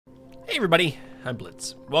Hey everybody, I'm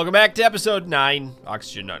Blitz. Welcome back to episode 9,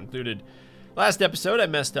 oxygen not included. Last episode I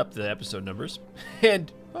messed up the episode numbers,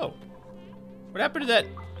 and oh, what happened to that?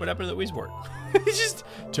 What happened to that Weezeboard? It just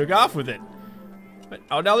took off with it. But,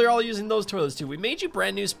 oh, now they're all using those toilets too. We made you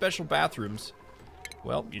brand new special bathrooms.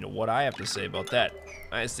 Well, you know what I have to say about that.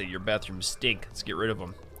 I say your bathrooms stink. Let's get rid of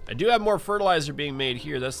them. I do have more fertilizer being made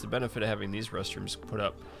here. That's the benefit of having these restrooms put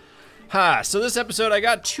up. So this episode, I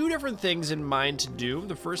got two different things in mind to do.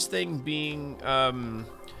 The first thing being,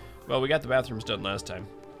 well, we got the bathrooms done last time.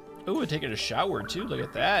 Oh, we're taking a shower too, look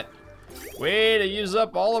at that. Way to use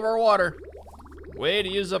up all of our water. Way to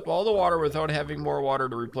use up all the water without having more water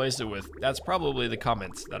to replace it with. That's probably the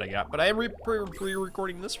comments that I got, but I am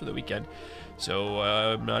pre-recording this for the weekend, so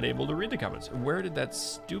I'm not able to read the comments. Where did that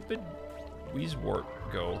stupid Weezeboard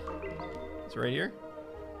go? It's right here?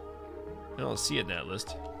 I don't see it in that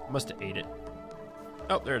list. Must have ate it.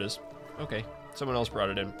 Oh, there it is. Okay, someone else brought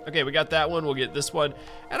it in. Okay, we got that one. We'll get this one.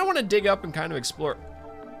 And I want to dig up and kind of explore.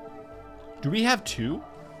 Do we have two?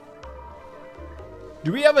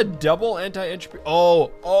 Do we have a double anti-entropy?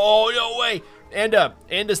 Oh, no way. And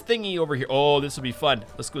this thingy over here. Oh, this will be fun.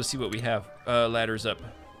 Let's go see what we have. Ladders up.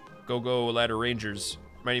 Go ladder rangers.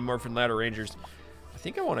 Mighty Morphin ladder rangers. I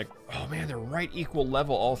think I want to. Oh man, they're right equal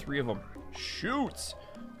level, all three of them. Shoots.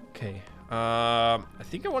 Okay. I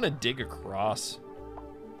think I want to dig across,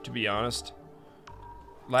 to be honest.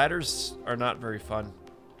 Ladders are not very fun.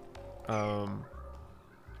 Let's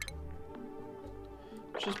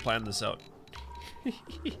just plan this out.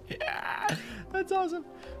 Yeah, that's awesome.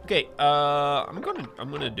 Okay, I'm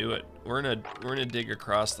gonna do it. We're gonna dig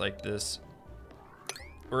across like this.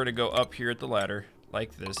 We're gonna go up here at the ladder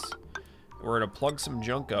like this. We're gonna plug some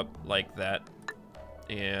junk up like that,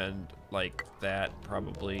 and like that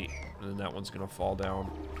probably, and then that one's gonna fall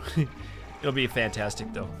down. It'll be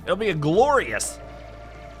fantastic though. It'll be a glorious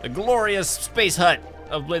space hut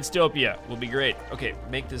of Blitztopia. Will be great. Okay,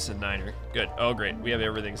 make this a 9er. Good. Oh great, we have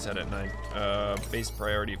everything set at 9. Base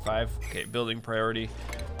priority 5. Okay, building priority.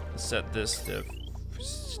 Let's set this to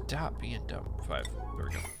stop being dumb. 5. There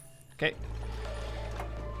we go. Okay.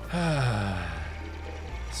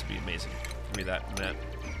 This will be amazing. Give me that and that.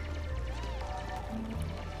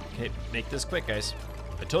 Okay, make this quick, guys.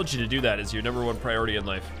 I told you to do that as your #1 priority in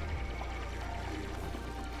life.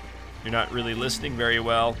 You're not really listening very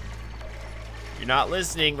well. You're not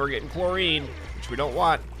listening. We're getting chlorine, which we don't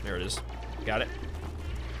want. There it is. Got it.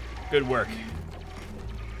 Good work.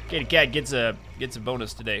 Katy Cat gets a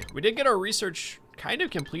bonus today. We did get our research kind of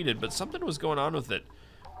completed, but something was going on with it.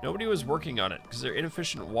 Nobody was working on it because they're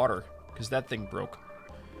inefficient water, because that thing broke.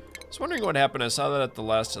 I was wondering what happened. I saw that at the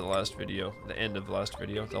last of the last video. The end of the last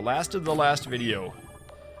video. The last of the last video.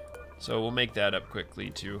 So we'll make that up quickly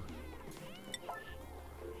too.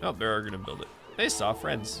 Oh, they're gonna build it. They saw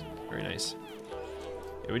friends. Very nice.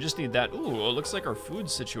 Yeah, we just need that. Ooh, it looks like our food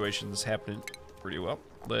situation is happening pretty well.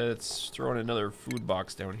 Let's throw in another food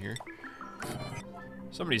box down here.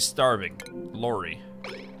 Somebody's starving. Lori.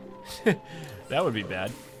 That would be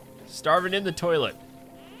bad. Starving in the toilet.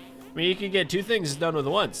 I mean, you can get two things done with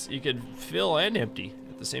once. You could fill and empty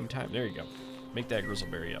at the same time. There you go. Make that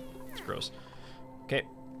grizzleberry up. It's gross. Okay.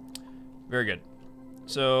 Very good.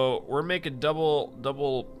 So we're making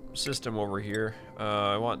double system over here.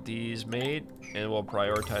 I want these made, and we'll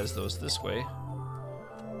prioritize those this way.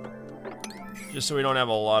 Just so we don't have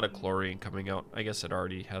a lot of chlorine coming out. I guess it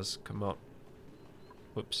already has come out.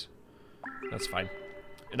 Whoops. That's fine.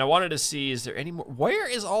 And I wanted to see, is there any more? Where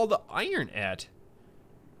is all the iron at?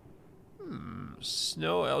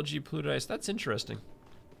 Snow, algae, polluted ice. That's interesting.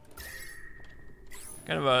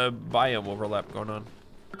 Kind of a biome overlap going on.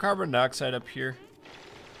 Carbon dioxide up here.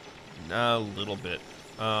 A little bit.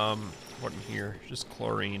 What in here? Just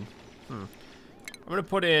chlorine. I'm gonna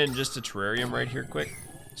put in just a terrarium right here quick,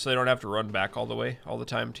 so they don't have to run back all the way all the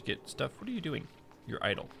time to get stuff. What are you doing? You're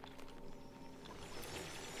idle.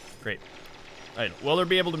 Great. Idle. Well, they'll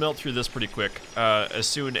be able to melt through this pretty quick. As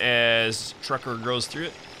soon as Trucker goes through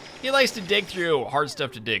it. He likes to dig through hard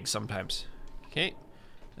stuff to dig sometimes. Okay,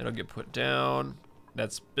 that'll get put down.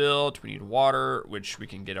 That's built. We need water, which we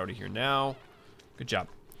can get out of here now. Good job.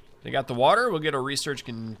 They got the water. We'll get our research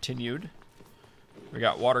continued. We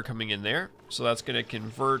got water coming in there. So that's going to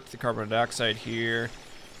convert the carbon dioxide here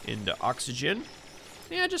into oxygen.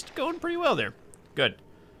 Yeah, just going pretty well there. Good.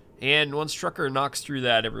 And once Trucker knocks through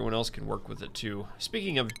that, everyone else can work with it too.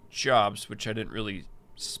 Speaking of jobs, which I didn't really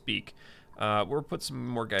speak, we'll put some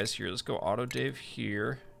more guys here. Let's go Auto Dave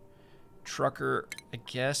here. Trucker, I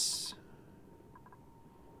guess.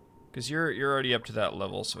 Because you're already up to that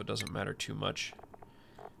level, so it doesn't matter too much.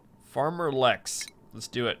 Farmer Lex. Let's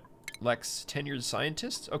do it. Lex, tenured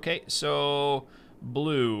scientist. Okay, so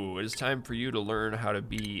Blue, it is time for you to learn how to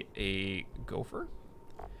be a gopher.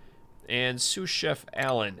 And sous chef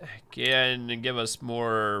Alan can give us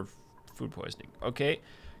more food poisoning. Okay,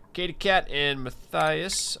 Katie Cat and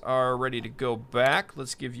Matthias are ready to go back.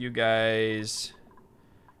 Let's give you guys,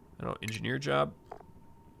 I don't know, engineer job.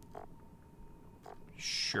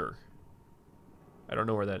 Sure. I don't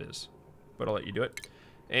know where that is, but I'll let you do it.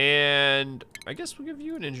 And I guess we'll give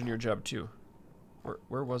you an engineer job too.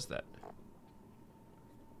 Where was that?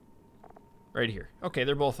 Right here. Okay,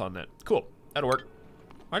 they're both on that. Cool. That'll work.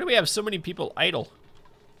 Why do we have so many people idle?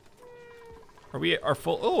 Are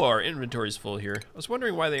full? Oh, our inventory's full here. I was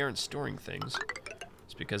wondering why they aren't storing things.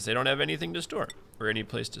 It's because they don't have anything to store or any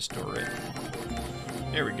place to store it.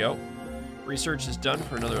 There we go. Research is done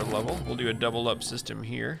for another level. We'll do a double up system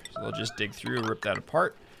here. So they'll just dig through and rip that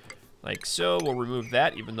apart. Like so. We'll remove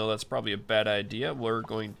that, even though that's probably a bad idea. We're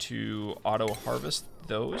going to auto harvest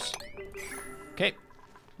those. Okay.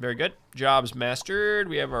 Very good. Jobs mastered.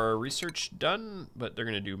 We have our research done, but they're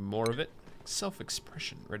going to do more of it.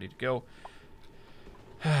 Self-expression ready to go.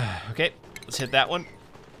 Okay, let's hit that one.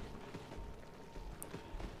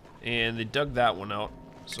 And they dug that one out,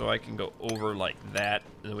 so I can go over like that,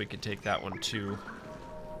 and then we can take that one too.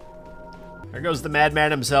 There goes the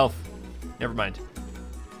madman himself. Never mind.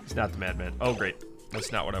 He's not the madman. Oh, great.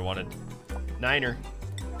 That's not what I wanted. Niner.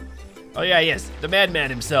 Oh, yeah, yes. The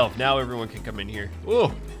madman himself. Now everyone can come in here.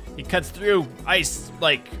 Ooh, he cuts through ice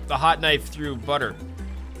like the hot knife through butter.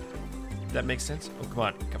 Does that make sense? Oh, come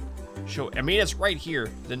on. Come. Show. I mean, it's right here.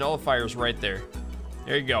 The nullifier's right there.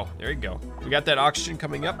 There you go. There you go. We got that oxygen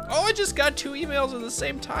coming up. Oh, I just got 2 emails at the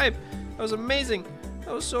same time. That was amazing.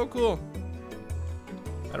 That was so cool.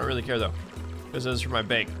 I don't really care, though, because this is from my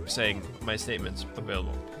bank saying my statement's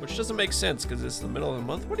available, which doesn't make sense because it's the middle of the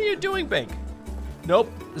month. What are you doing, bank?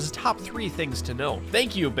 Nope. This is top 3 things to know.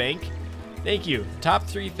 Thank you, bank. Thank you. Top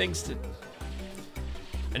 3 things to...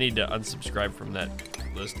 I need to unsubscribe from that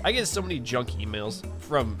list. I get so many junk emails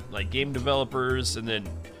from like game developers and then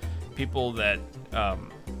people that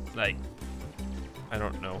like, I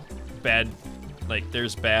don't know, bad, like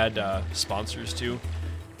there's bad sponsors too.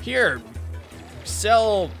 Here,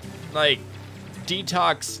 sell like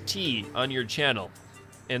detox tea on your channel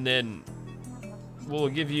and then we'll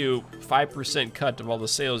give you 5% cut of all the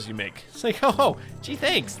sales you make. It's like, oh, gee,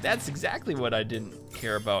 thanks. That's exactly what I didn't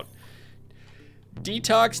care about.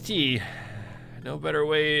 Detox tea. No better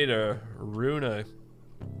way to ruin a...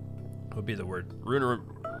 What would be the word? Ruin a...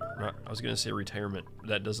 I was going to say retirement.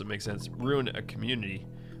 That doesn't make sense. Ruin a community.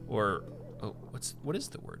 Or... Oh, what is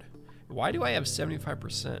the word? Why do I have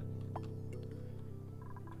 75%? I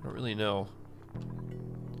don't really know.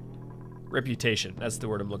 Reputation. That's the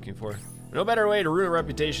word I'm looking for. No better way to ruin a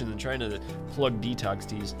reputation than trying to plug detox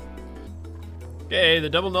teas. Okay, the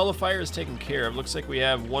double nullifier is taken care of. Looks like we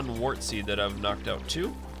have 1 wart seed that I've knocked out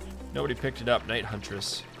too. Nobody picked it up. Night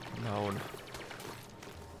Huntress. No.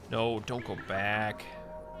 No, don't go back.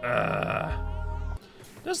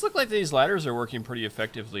 Does look like these ladders are working pretty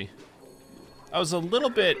effectively. I was a little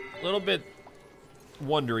bit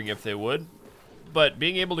wondering if they would, but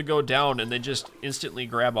being able to go down and they just instantly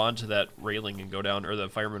grab onto that railing and go down, or the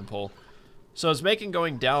fireman pole. So it's making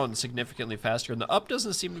going down significantly faster, and the up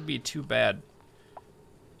doesn't seem to be too bad.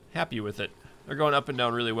 Happy with it. They're going up and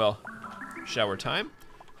down really well. Shower time.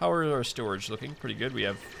 How are our storage looking? Pretty good. We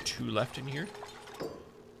have 2 left in here.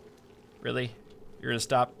 Really? You're gonna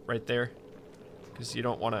stop right there? Because you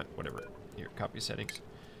don't want to... Whatever. Here, copy settings.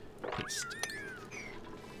 Paste.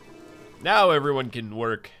 Now everyone can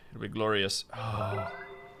work. It'll be glorious. Oh.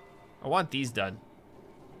 I want these done.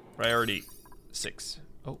 Priority 6.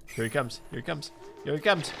 Oh, here he comes. Here he comes. Here he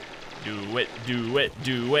comes. Do it, do it,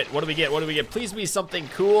 do it. What do we get? What do we get? Please be something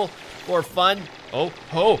cool or fun. Oh,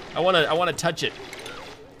 oh, I wanna touch it.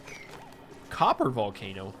 Copper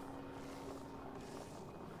volcano.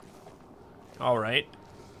 All right,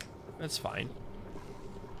 that's fine.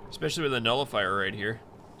 Especially with a nullifier right here.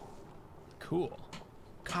 Cool.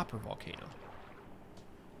 Copper volcano.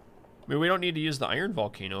 I mean, we don't need to use the iron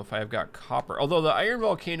volcano if I've got copper. Although the iron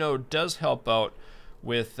volcano does help out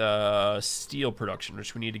with steel production,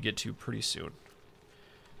 which we need to get to pretty soon.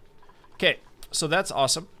 Okay, so that's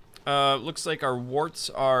awesome. Looks like our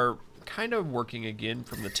warts are kind of working again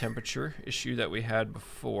from the temperature issue that we had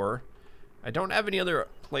before. I don't have any other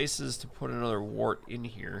places to put another wart in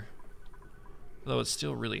here, though it's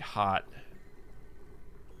still really hot.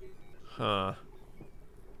 Huh.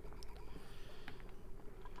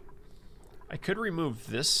 I could remove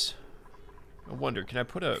this. I wonder, can I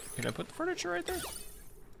put the furniture right there?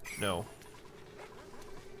 No.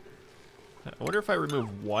 I wonder if I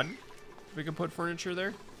remove 1, We can put furniture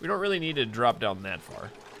there. We don't really need to drop down that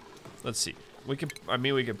far. Let's see. We could, I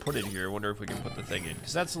mean, we could put it here. I wonder if we can put the thing in,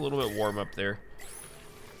 because that's a little bit warm up there.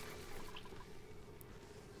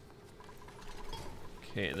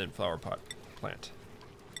 Okay, and then flower pot plant.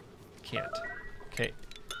 Can't. Okay,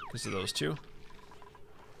 because of those two.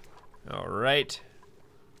 All right.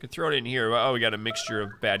 Could throw it in here. Oh, we got a mixture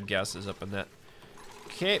of bad gases up in that.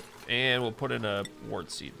 Okay, and we'll put in a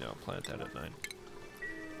wart seed now. Plant that at 9.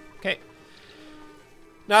 Okay.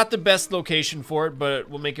 Not the best location for it, but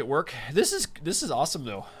we'll make it work. This is awesome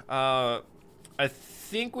though. I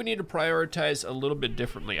think we need to prioritize a little bit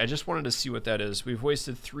differently. I just wanted to see what that is. We've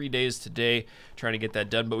wasted 3 days today trying to get that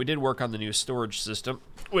done, but we did work on the new storage system,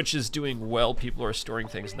 which is doing well. People are storing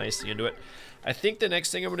things nicely into it. I think the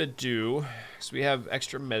next thing I'm gonna do, because we have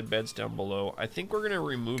extra med beds down below, I think we're gonna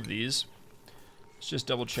remove these. Let's just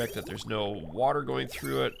double check that there's no water going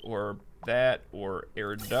through it, or that, or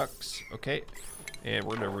air ducts. Okay, and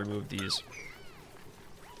we're gonna remove these.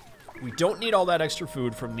 We don't need all that extra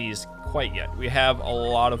food from these quite yet. We have a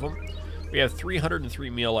lot of them. We have 303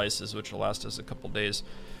 meal ices, which will last us a couple days.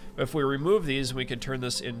 But if we remove these, we can turn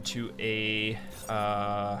this into a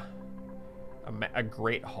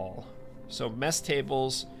great hall. So mess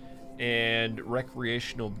tables and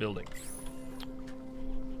recreational building.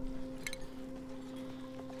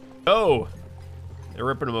 Oh, they're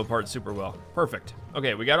ripping them apart super well. Perfect.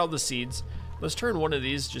 Okay, we got all the seeds. Let's turn one of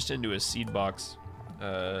these just into a seed box.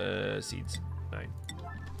 Seeds, 9.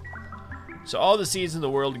 So all the seeds in the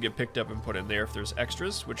world get picked up and put in there if there's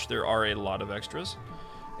extras, which there are a lot of extras.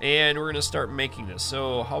 And we're gonna start making this.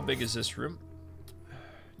 So how big is this room?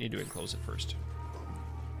 Need to enclose it first.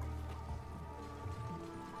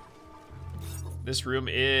 This room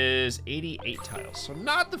is 88 tiles, so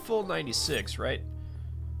not the full 96, right?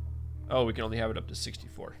 Oh, we can only have it up to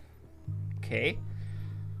 64. Okay,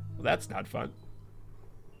 well that's not fun.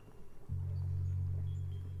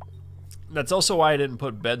 That's also why I didn't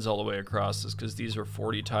put beds all the way across, is because these are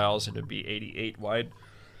 40 tiles and it'd be 88 wide.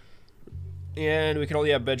 And we can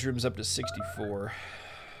only have bedrooms up to 64.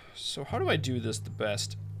 So how do I do this the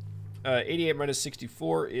best? 88 minus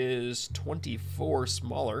 64 is 24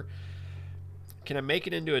 smaller. Can I make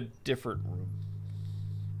it into a different room?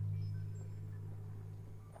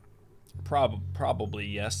 Probably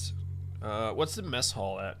yes. What's the mess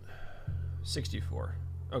hall at? 64.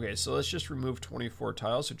 Okay, so let's just remove 24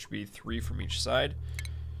 tiles, which would be 3 from each side.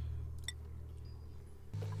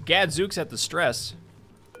 Gadzooks at the stress.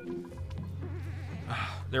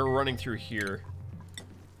 They're running through here.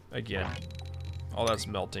 Again. All that's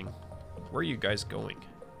melting. Where are you guys going?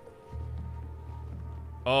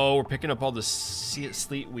 Oh, we're picking up all the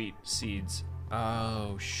sleet wheat seeds.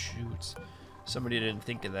 Oh, shoot. Somebody didn't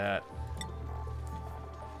think of that.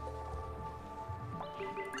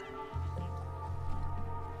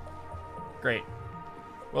 Great.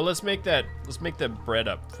 Well, let's make that bread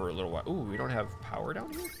up for a little while. Ooh, we don't have power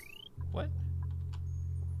down here? What?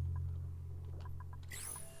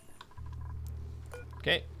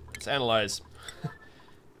 Okay, let's analyze.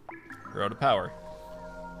 We're out of power.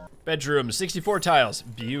 Bedroom, 64 tiles.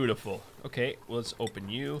 Beautiful. Okay, well, let's open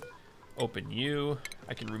you. Open you.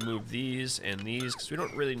 I can remove these and these because we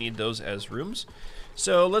don't really need those as rooms.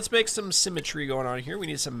 So let's make some symmetry going on here. We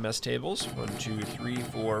need some mess tables. 1, 2, 3,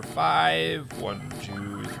 4, 5. 1,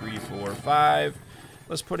 2, 3, 4, 5.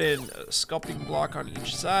 Let's put in a sculpting block on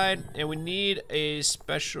each side. And we need a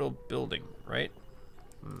special building, right?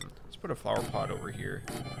 Let's put a flower pot over here.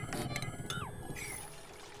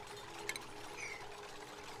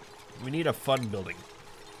 We need a fun building.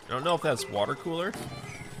 I don't know if that's water cooler.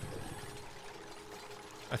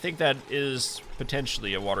 I think that is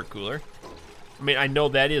potentially a water cooler. I mean, I know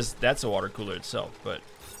that's a water cooler itself, but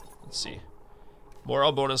let's see.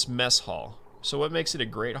 Moral bonus mess hall. So what makes it a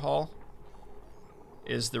great hall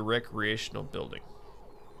is the recreational building.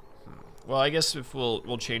 Well, I guess if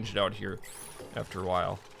we'll change it out here after a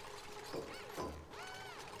while.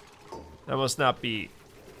 That must not be.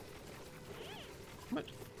 What?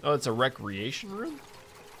 Oh, it's a recreation room?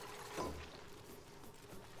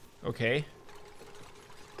 Okay.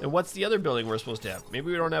 And what's the other building we're supposed to have?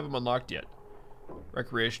 Maybe we don't have them unlocked yet.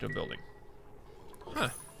 Recreational building. Huh.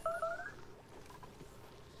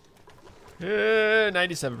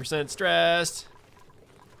 97% stressed.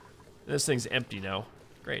 This thing's empty now.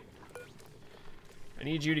 Great. I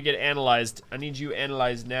need you to get analyzed. I need you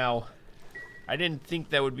analyzed now. I didn't think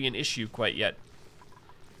that would be an issue quite yet.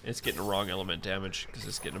 It's getting a wrong element damage because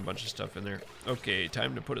it's getting a bunch of stuff in there. Okay,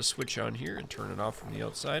 time to put a switch on here and turn it off from the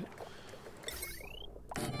outside.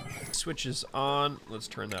 Switch is on. Let's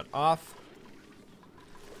turn that off.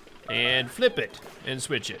 And flip it and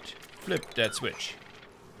switch it. Flip that switch.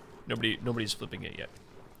 Nobody's flipping it yet.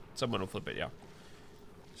 Someone will flip it, yeah.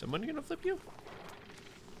 Someone gonna flip you?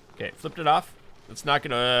 Okay, flipped it off. It's not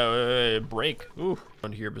gonna break. Ooh.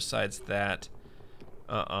 On here besides that.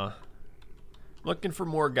 Looking for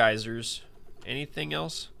more geysers. Anything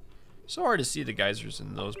else? So hard to see the geysers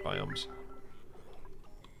in those biomes.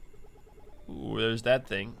 Ooh, there's that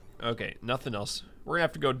thing. Okay, nothing else. We're gonna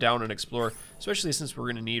have to go down and explore, especially since we're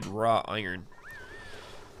gonna need raw iron.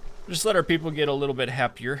 Just let our people get a little bit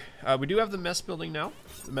happier. We do have the mess building now.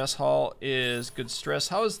 The mess hall is good stress.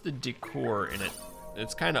 How is the decor in it?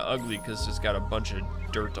 It's kind of ugly because it's got a bunch of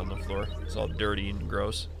dirt on the floor. It's all dirty and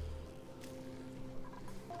gross.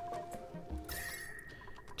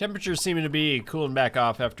 Temperatures seeming to be cooling back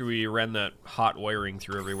off after we ran that hot wiring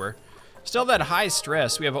through everywhere. Still that high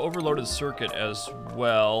stress. We have an overloaded circuit as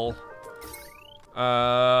well.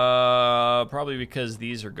 Probably because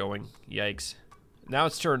these are going. Yikes. Now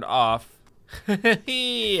it's turned off.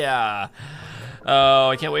 Yeah. Oh,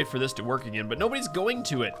 I can't wait for this to work again, but nobody's going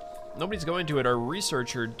to it. Nobody's going to it. Our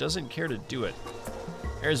researcher doesn't care to do it.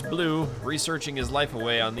 There's Blue researching his life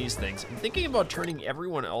away on these things. I'm thinking about turning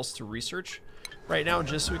everyone else to research right now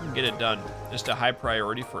just so we can get it done. Just a high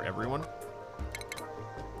priority for everyone.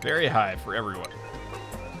 Very high for everyone.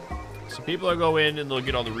 So people will go in and they'll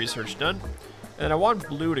get all the research done. And I want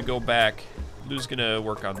Blue to go back. Blue's gonna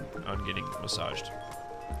work on getting massaged.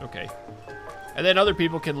 Okay. And then other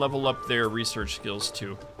people can level up their research skills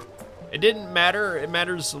too. It didn't matter. It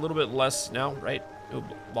matters a little bit less now, right? Oh,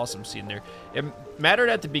 Blossom seed in there. It mattered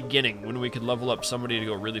at the beginning when we could level up somebody to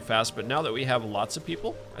go really fast, but now that we have lots of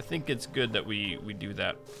people, I think it's good that we do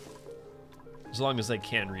that. As long as they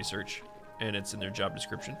can research and it's in their job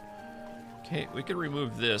description. Okay, we could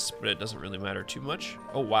remove this, but it doesn't really matter too much.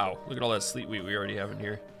 Oh wow, look at all that sleet wheat we already have in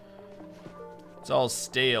here. It's all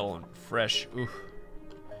stale and fresh. Ooh.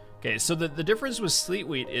 Okay, so the difference with sleet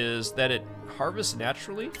wheat is that it harvests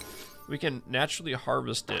naturally. We can naturally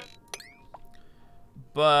harvest it.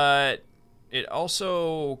 But it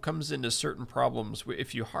also comes into certain problems.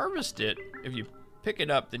 If you harvest it, if you pick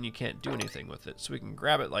it up, then you can't do anything with it. So we can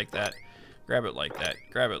grab it like that, grab it like that,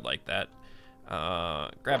 grab it like that,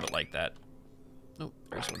 grab it like that. Oh,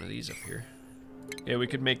 there's one of these up here. Yeah, we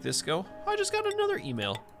could make this go. Oh, I just got another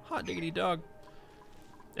email. Hot diggity dog.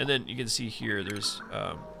 And then you can see here, there's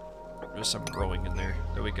some growing in there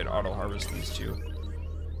that we could auto harvest these two.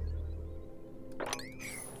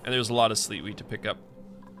 And there's a lot of sleet wheat to pick up.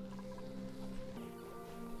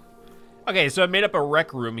 Okay, so I made up a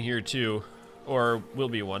rec room here too, or will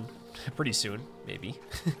be one pretty soon, maybe.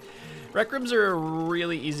 Rec rooms are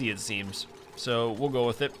really easy, it seems, so we'll go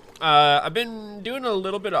with it. I've been doing a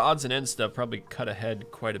little bit of odds and ends stuff, probably cut ahead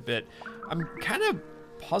quite a bit. I'm kind of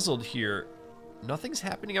puzzled here. Nothing's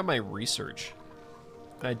happening on my research.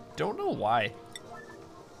 I don't know why.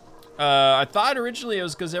 I thought originally it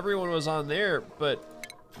was because everyone was on there,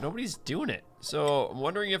 but nobody's doing it. So I'm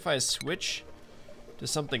wondering if I switch to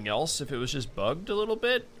something else, if it was just bugged a little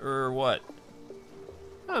bit, or what?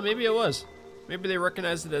 Oh, maybe it was. Maybe they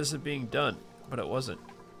recognized it as it being done, but it wasn't.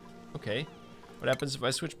 Okay. What happens if I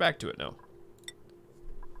switch back to it now?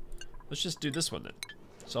 Let's just do this one then.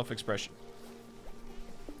 Self-expression.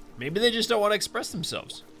 Maybe they just don't want to express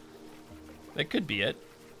themselves. That could be it.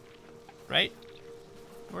 Right?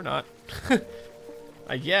 Or not.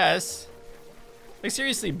 I guess. Like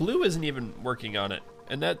seriously, Blue isn't even working on it.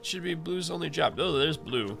 And that should be Blue's only job. Oh, there's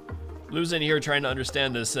Blue. Blue's in here trying to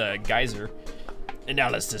understand this geyser.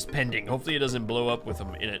 Analysis pending. Hopefully it doesn't blow up with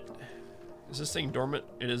them in it. Is this thing dormant?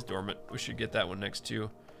 It is dormant. We should get that one next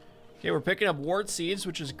too. Okay, we're picking up wart seeds,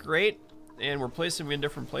 which is great. And we're placing them in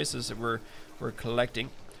different places that we're collecting.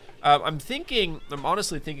 I'm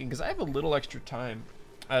honestly thinking, because I have a little extra time,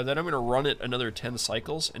 that I'm going to run it another 10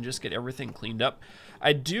 cycles and just get everything cleaned up.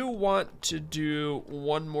 I do want to do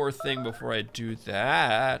one more thing before I do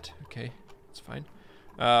that. Okay, it's fine.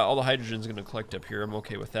 All the hydrogen's going to collect up here. I'm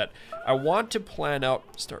okay with that. I want to plan out...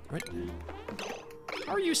 Right?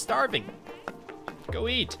 How are you starving? Go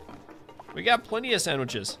eat. We got plenty of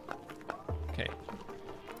sandwiches. Okay.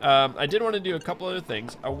 I did want to do a couple other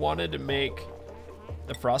things. I wanted to make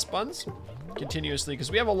the frost buns continuously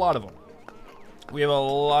because we have a lot of them. We have a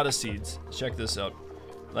lot of seeds. Check this out.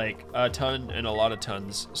 Like a ton and a lot of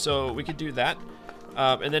tons. So we could do that.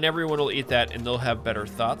 And then everyone will eat that and they'll have better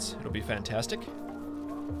thoughts. It'll be fantastic.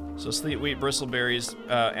 So sleet wheat, bristleberries.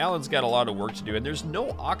 Alan's got a lot of work to do and there's no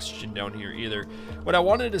oxygen down here either. What I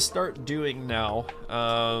wanted to start doing now,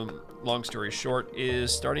 long story short,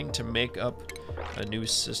 is starting to make up a new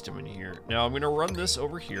system in here. Now I'm gonna run this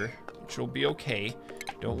over here, which will be okay.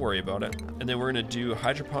 Don't worry about it. And then we're gonna do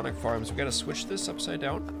hydroponic farms. We gotta switch this upside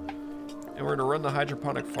down. And we're gonna run the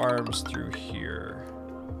hydroponic farms through here.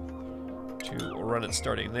 We'll run it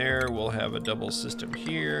starting there. We'll have a double system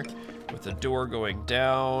here with the door going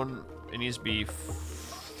down. It needs to be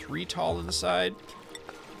 3 tall on the side.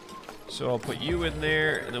 So I'll put you in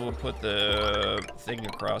there, and then we'll put the thing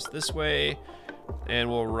across this way. And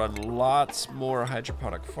we'll run lots more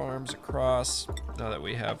hydroponic farms across. Now that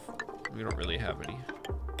we don't really have any.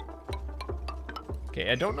 Okay,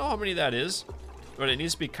 I don't know how many that is, but it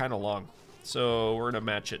needs to be kind of long. So we're gonna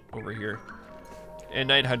match it over here. And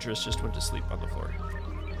Night Huntress just went to sleep on the floor.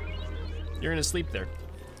 You're gonna sleep there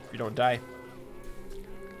if you don't die.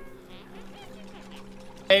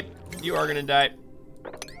 Hey, you are gonna die.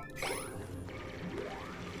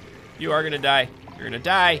 You are gonna die. You're gonna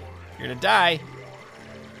die. You're gonna die.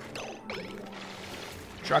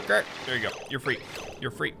 Trucker, there you go. You're free. You're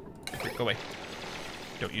free. You're free. Go away.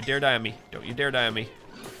 Don't you dare die on me. Don't you dare die on me.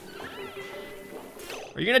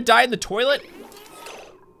 Are you gonna die in the toilet?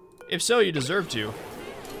 If so, you deserve to.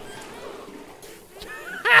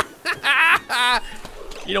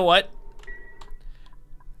 You know what?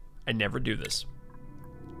 I never do this.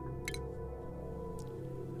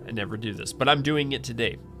 I never do this, but I'm doing it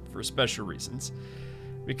today for special reasons.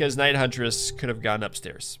 Because Night Huntress could have gone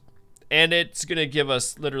upstairs. And it's gonna give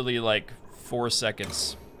us literally like 4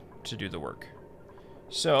 seconds to do the work.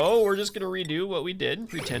 So we're just gonna redo what we did and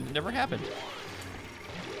pretend it never happened.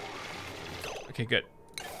 Okay, good.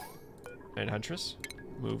 Night Huntress,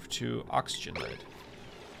 move to Oxygen Land.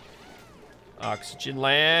 Oxygen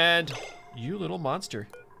Land, you little monster.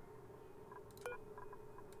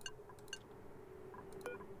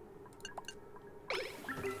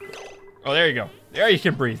 Oh, there you go. There you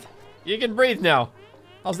can breathe. You can breathe now.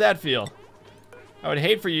 How's that feel? I would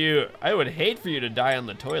hate for you to die on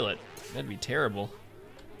the toilet. That'd be terrible.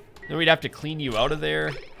 Then we'd have to clean you out of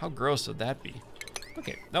there. How gross would that be?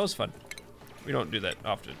 Okay, that was fun. We don't do that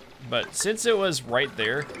often. But since it was right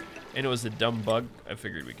there, and it was a dumb bug, I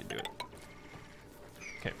figured we could do it.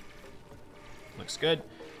 Okay. Looks good.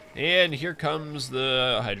 And here comes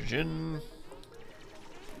the hydrogen.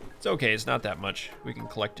 It's okay, it's not that much. We can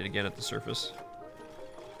collect it again at the surface.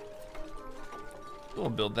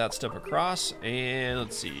 We'll build that stuff across, and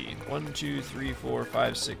let's see. 1, 2, 3, 4,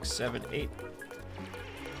 5, 6, 7, 8.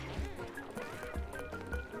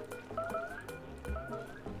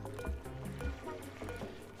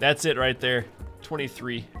 That's it right there.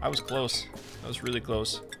 23. I was close. I was really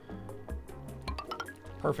close.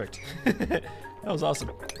 Perfect. That was awesome.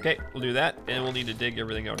 Okay, we'll do that, and we'll need to dig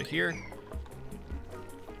everything out of here. And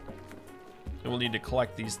we'll need to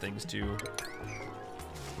collect these things too.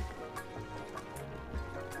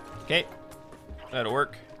 Okay, that'll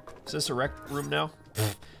work. Is this a rec room now?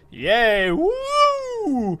 Yay,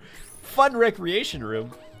 woo! Fun recreation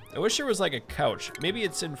room. I wish there was like a couch. Maybe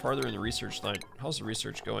it's in farther in the research line. How's the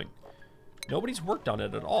research going? Nobody's worked on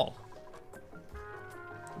it at all.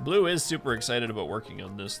 Blue is super excited about working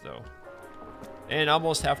on this though. And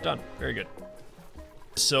almost half done, very good.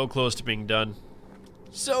 So close to being done.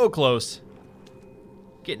 So close.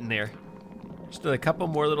 Getting there. Just a couple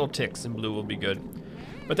more little ticks and blue will be good.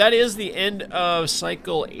 But that is the end of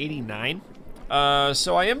cycle 89.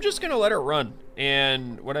 So I am just gonna let it run.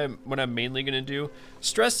 And what I'm mainly gonna do,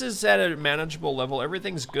 stress is at a manageable level.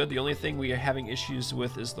 Everything's good. The only thing we are having issues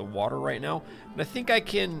with is the water right now. And I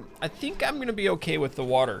think I'm gonna be okay with the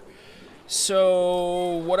water.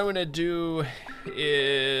 So what I'm gonna do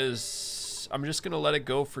is I'm just gonna let it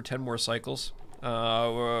go for 10 more cycles.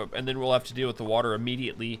 And then we'll have to deal with the water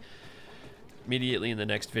immediately in the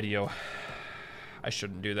next video. I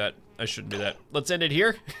shouldn't do that. I shouldn't do that. Let's end it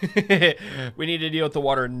here. We need to deal with the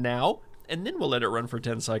water now, and then we'll let it run for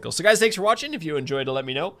 10 cycles. So guys, thanks for watching. If you enjoyed it, let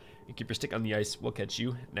me know. And keep your stick on the ice. We'll catch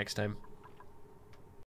you next time.